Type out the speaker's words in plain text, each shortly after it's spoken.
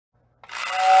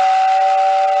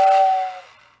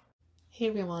Hey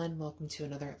everyone, welcome to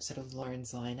another episode of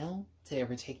Lionel. Today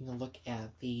we're taking a look at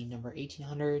the number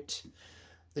 1800,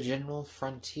 the General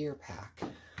Frontier Pack.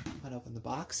 I'm going to open the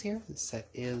box here. This set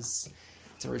is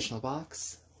its original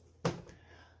box.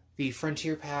 The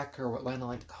Frontier Pack, or what Lionel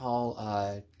like to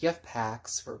call gift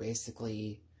packs, were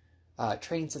basically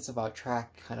training sets about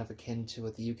track, kind of akin to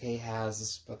what the UK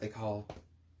has, what they call,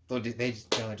 they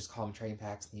generally just call them train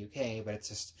packs in the UK, but it's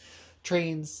just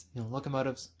trains,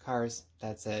 locomotives, cars,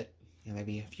 that's it.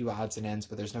 Maybe a few odds and ends,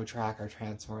 but there's no track or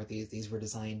transformer. These were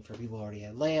designed for people who already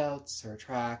had layouts or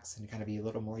tracks and kind of be a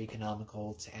little more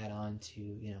economical to add on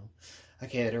to, a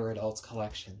kid or adult's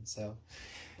collection. So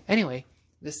anyway,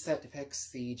 this set depicts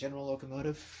the General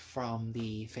locomotive from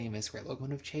the famous Great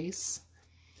Locomotive Chase.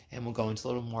 And we'll go into a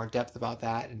little more depth about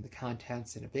that and the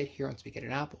contents in a bit here once we get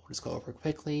it out, but we'll just go over it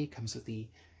quickly. It comes with the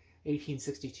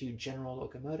 1862 General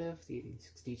locomotive, the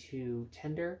 1862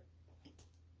 tender,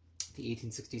 the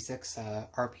 1866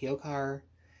 RPO car,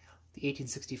 the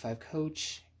 1865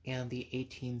 coach, and the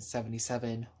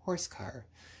 1877 horse car.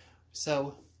 So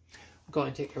we'll go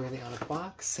and take everything out of the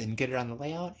box and get it on the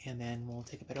layout, and then we'll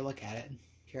take a better look at it.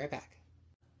 Be right back.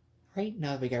 Alright,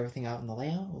 now that we got everything out in the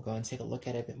layout, we'll go and take a look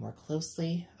at it a bit more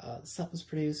closely. The set was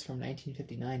produced from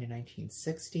 1959 to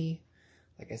 1960.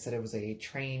 Like I said, it was a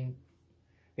train,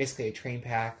 basically a train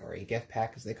pack, or a gift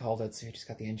pack as they called it, so you just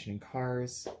got the engine and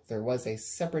cars. There was a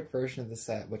separate version of the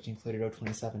set which included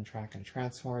 027 track and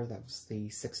transformer. That was the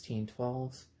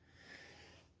 1612.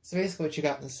 So basically what you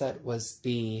got in the set was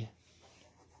the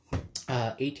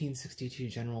 1862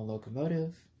 General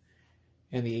locomotive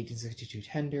and the 1862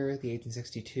 tender. The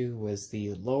 1862 was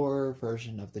the lower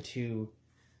version of the two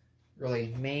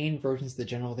really main versions of the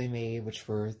General they made, which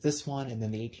were this one and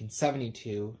then the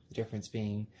 1872, the difference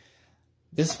being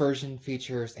this version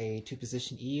features a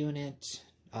two-position E unit,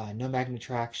 no magnet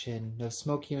traction, no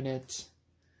smoke unit,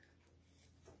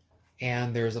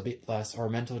 and there's a bit less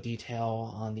ornamental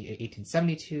detail on the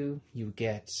 1872. You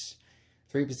get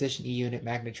three-position E unit,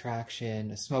 magnet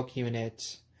traction, a smoke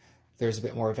unit. There's a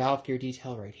bit more valve gear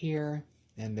detail right here,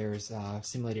 and there's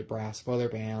simulated brass spoiler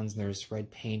bands, and there's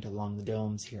red paint along the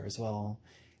domes here as well.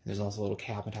 And there's also a little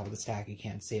cap on top of the stack. You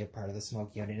can't see it, part of the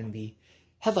smoke unit, and the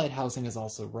headlight housing is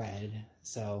also red,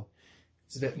 so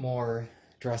it's a bit more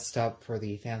dressed up for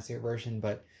the fancier version,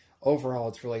 but overall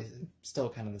it's really still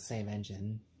kind of the same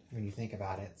engine when you think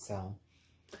about it. So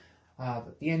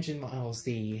the engine models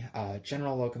the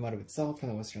General locomotive itself from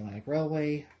the Western Atlantic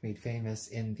Railway, made famous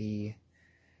in the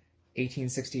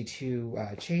 1862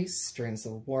 chase during the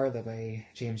Civil War, led by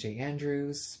James J.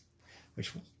 Andrews,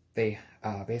 which they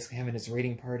basically, him and his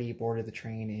raiding party boarded the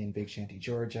train in Big Shanty,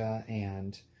 Georgia,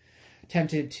 and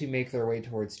attempted to make their way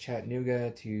towards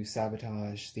Chattanooga to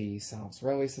sabotage the South's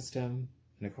railway system,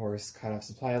 and of course cut off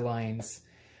supply lines.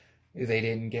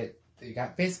 They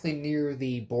got basically near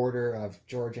the border of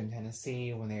Georgia and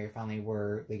Tennessee when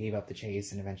they gave up the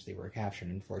chase and eventually were captured,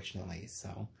 unfortunately.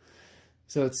 So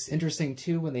it's interesting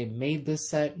too, when they made this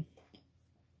set,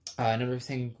 another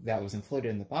thing that was included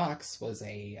in the box was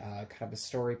a kind of a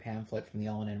story pamphlet from the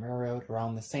L&N Railroad.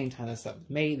 Around the same time this set was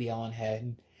made, the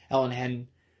L&N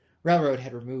Railroad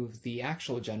had removed the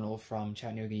actual General from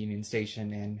Chattanooga Union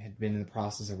Station and had been in the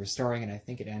process of restoring it. I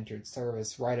think it entered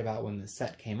service right about when the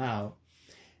set came out,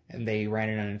 and they ran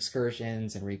it on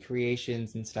excursions and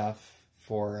recreations and stuff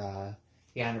for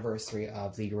the anniversary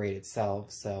of the raid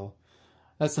itself. So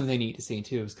that's something neat to see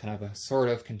too. It was kind of a sort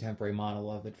of contemporary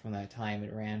model of it from that time.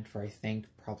 It ran for, I think,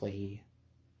 probably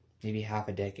maybe half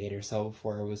a decade or so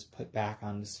before it was put back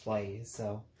on display.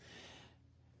 So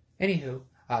anywho,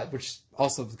 which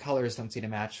also the colors don't seem to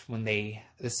match when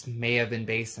this may have been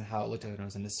based on how it looked when it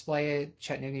was on display at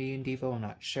Chattanooga Union Depot, I'm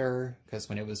not sure, because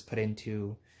when it was put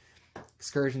into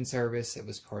excursion service, it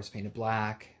was of course painted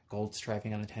black, gold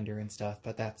striping on the tender and stuff,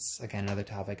 but that's, again, another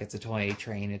topic. It's a 28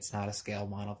 train, it's not a scale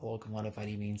model of locomotive by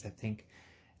any means. I think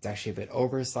it's actually a bit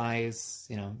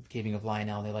oversized, keeping of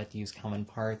Lionel, they like to use common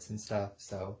parts and stuff,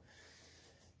 so,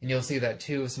 and you'll see that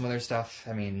too with some other stuff.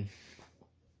 I mean,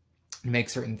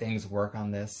 make certain things work on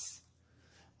this.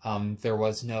 There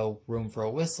was no room for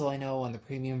a whistle, I know, on the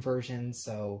premium version,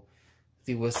 so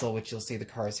the whistle, which you'll see the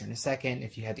cars here in a second,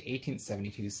 if you had the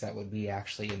 1872 set, would be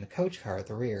actually in the coach car at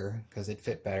the rear, because it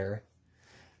fit better.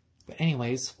 But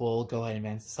anyways, we'll go ahead and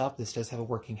advance this up. This does have a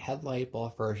working headlight.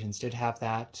 Both versions did have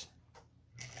that.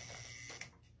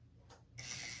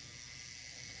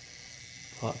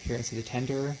 Pull up here and see the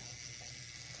tender.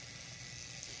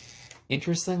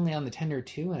 Interestingly, on the tender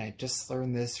too, and I just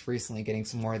learned this recently getting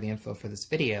some more of the info for this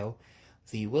video,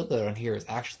 the wood load on here is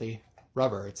actually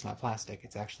rubber. It's not plastic.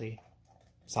 It's actually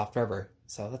soft rubber.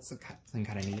 So that's something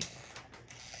kind of neat.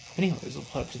 Anyways, we'll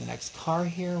put up to the next car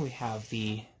here. We have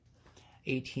the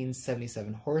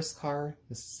 1877 horse car.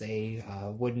 This is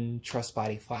a wooden truss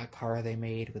body flat car they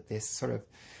made with this sort of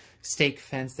stake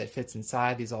fence that fits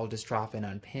inside. These all just drop in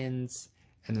on pins.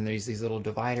 And then there's these little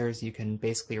dividers you can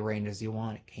basically arrange as you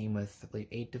want. It came with, I believe,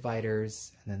 8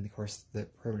 dividers, and then, of course, the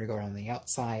perimeter go around the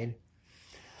outside.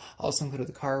 Also included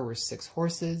with the car were 6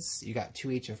 horses. You got 2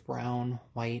 each of brown,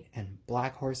 white, and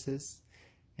black horses.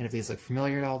 And if these look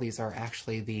familiar at all, these are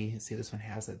actually the, see this one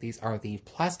has it, these are the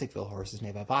Plasticville horses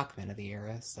made by Bachmann of the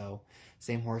era. So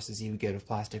same horses you would get of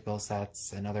Plasticville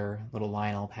sets and other little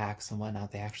Lionel packs and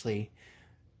whatnot. They actually,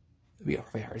 it'd be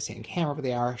probably hard to see on camera, but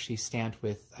they are actually stamped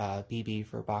with BB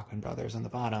for Bachmann Brothers on the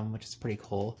bottom, which is pretty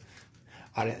cool.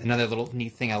 Another little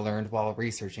neat thing I learned while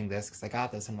researching this, because I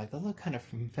got this, I'm like, they look kind of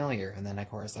familiar. And then, of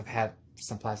course, I've had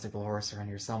some Plasticville horse around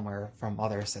here somewhere from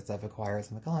other sets I've acquired.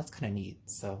 So I'm like, oh, that's kind of neat.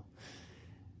 So,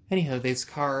 anyhow, this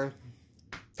car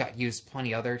got used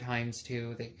plenty other times,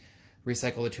 too. They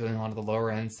recycled it to in a lot of the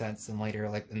lower-end sets, and later,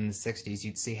 like in the 60s,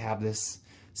 you'd see have this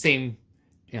same,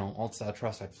 you know, old-style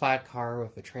truss-fed flat car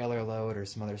with a trailer load or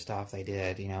some other stuff they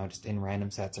did, you know, just in random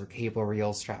sets or cable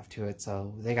reels strapped to it.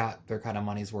 So they got their kind of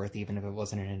money's worth, even if it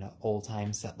wasn't in an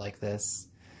old-time set like this.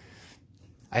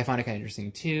 I find it kind of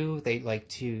interesting, too. They like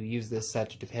to use this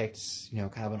set to depict, you know,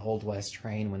 kind of an Old West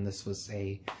train when this was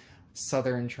a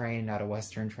Southern train, not a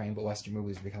Western train, but Western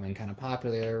movies were becoming kind of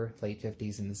popular, late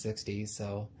 50s and the 60s.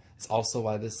 So it's also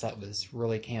why this set was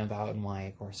really came about and why,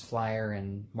 of course, Flyer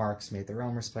and Marks made their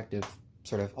own respective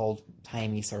sort of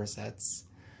old-timey sort of sets.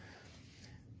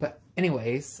 But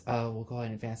anyways, we'll go ahead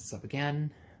and advance this up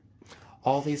again.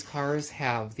 All these cars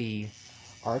have the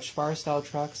arch bar style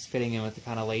trucks fitting in with the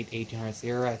kind of late 1800s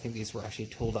era. I think these were actually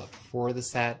tooled up for the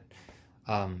set.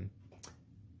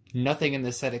 Nothing in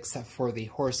this set except for the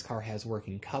horse car has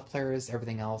working couplers.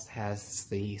 Everything else has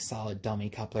the solid dummy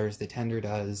couplers. The tender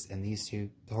does, and these two,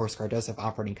 the horse car does have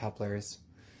operating couplers.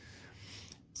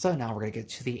 So now we're going to get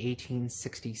to the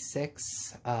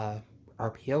 1866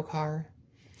 RPO car.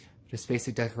 Just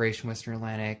basic decoration, Western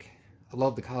Atlantic. I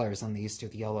love the colors on these two,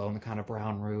 the yellow and the kind of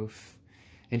brown roof.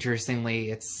 Interestingly,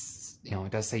 it's, you know,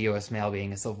 it does say U.S. Mail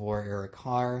being a Civil War era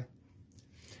car.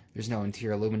 There's no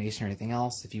interior illumination or anything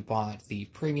else. If you bought the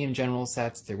premium general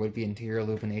sets, there would be interior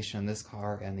illumination on this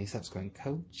car and the subsequent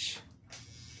coach.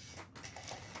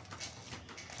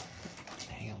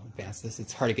 Advance this.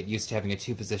 It's hard to get used to having a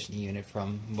 2-position unit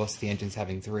from most of the engines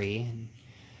having 3. And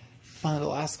finally, the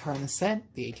last car in the set,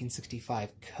 the 1865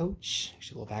 coach.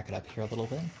 Actually, we'll back it up here a little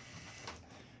bit.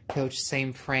 Coach,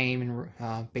 same frame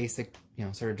and basic, you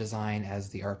know, sort of design as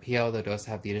the RPO, though it does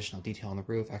have the additional detail on the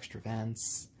roof, extra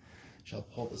vents. I'll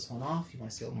pull this one off if you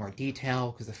want to see a little more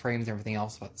detail, because the frames and everything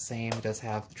else is about the same. It does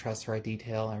have the truss rod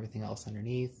detail and everything else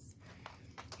underneath.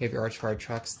 You have your arch-bar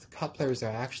trucks. The couplers are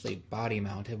actually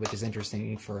body-mounted, which is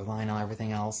interesting for Lionel.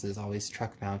 Everything else is always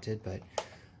truck-mounted, but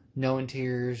no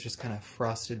interiors, just kind of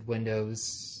frosted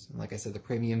windows. Like I said, the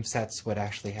premium sets would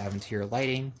actually have interior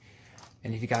lighting.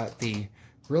 And if you got the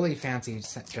really fancy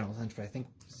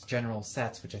general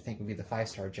sets, which I think would be the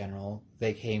 5-star general,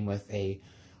 they came with a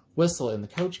whistle in the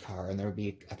coach car, and there would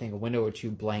be, I think, a window or 2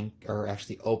 blank, or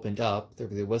actually opened up. There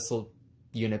would be the whistle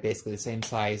unit, basically the same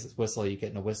size as whistle you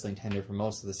get in a whistling tender for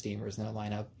most of the steamers in that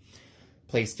lineup,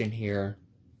 placed in here,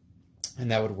 and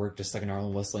that would work just like a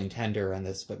normal whistling tender on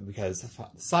this, but because the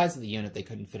size of the unit, they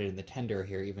couldn't fit it in the tender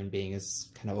here, even being as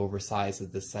kind of oversized as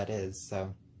this set is.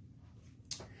 So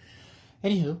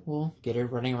anywho, we'll get it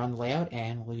running around the layout,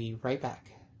 and we'll be right back.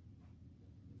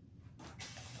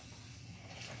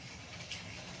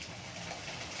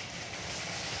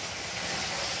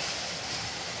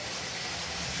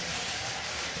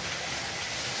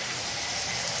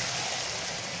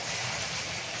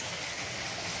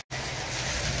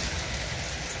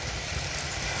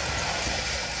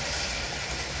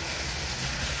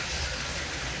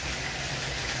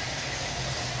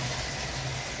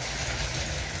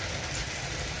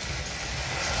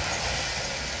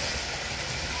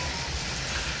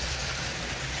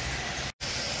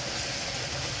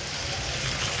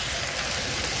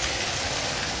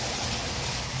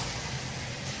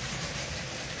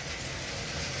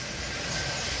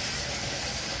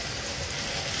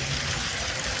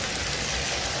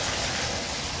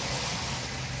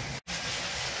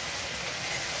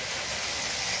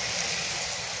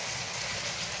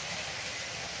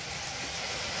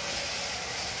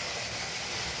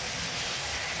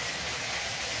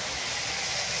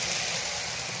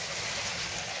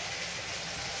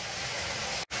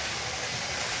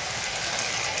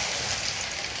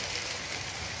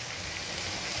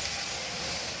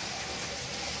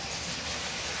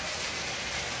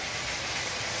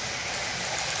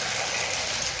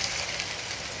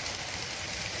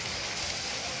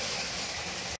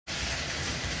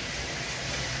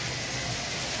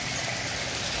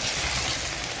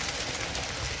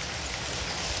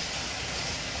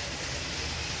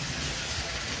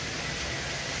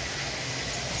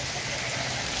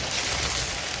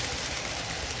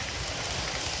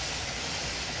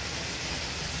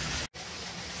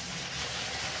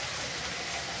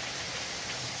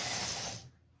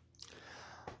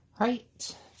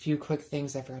 Right, a few quick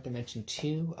things I forgot to mention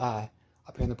too. Up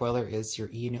here in the boiler is your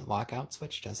E-unit lockout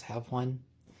switch, does have one.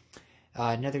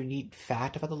 Another neat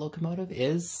fact about the locomotive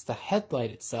is the headlight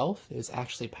itself is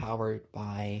actually powered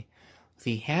by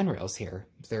the handrails here.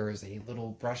 There is a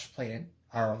little brush plate,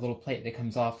 or a little plate that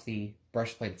comes off the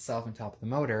brush plate itself on top of the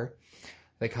motor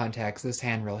that contacts this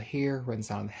handrail here, runs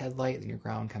down the headlight, then your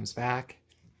ground comes back.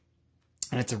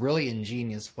 And it's a really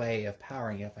ingenious way of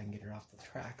powering it, if I can get it off the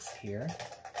tracks here,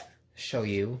 show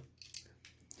you.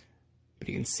 But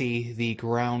you can see the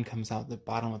ground comes out the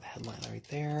bottom of the headlight right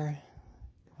there.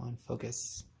 Come on,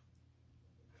 focus.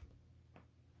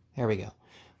 There we go.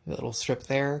 The little strip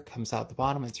there comes out the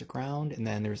bottom, it's your ground, and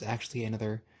then there's actually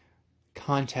another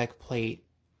contact plate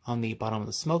on the bottom of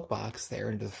the smoke box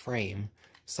there into the frame.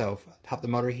 So top of the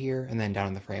motor here, and then down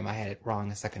in the frame. I had it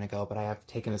wrong a second ago, but I have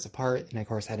taken this apart, and of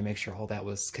course I had to make sure all that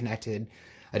was connected.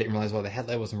 I didn't realize why the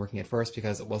headlight wasn't working at first,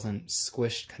 because it wasn't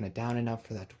squished kind of down enough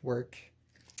for that to work.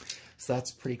 So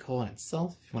that's pretty cool in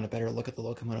itself. If you want a better look at the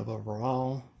locomotive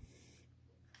overall,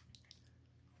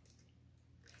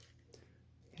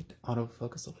 get to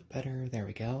autofocus a little bit better. There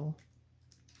we go.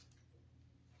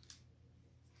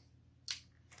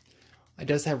 It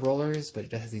does have rollers, but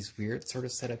it does have these weird sort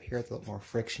of setup here. It's a little more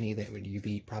frictiony than you'd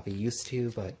be probably used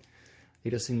to, but they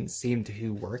just seem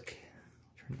to work.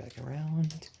 Turn back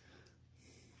around.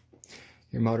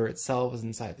 Your motor itself is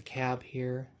inside the cab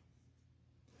here.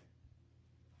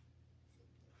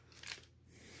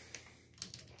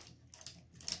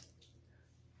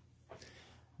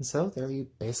 And so there you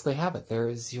basically have it. There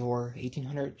is your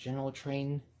 1800 General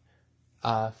Train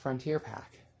Frontier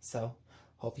pack. So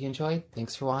hope you enjoyed.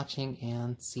 Thanks for watching,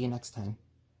 and see you next time.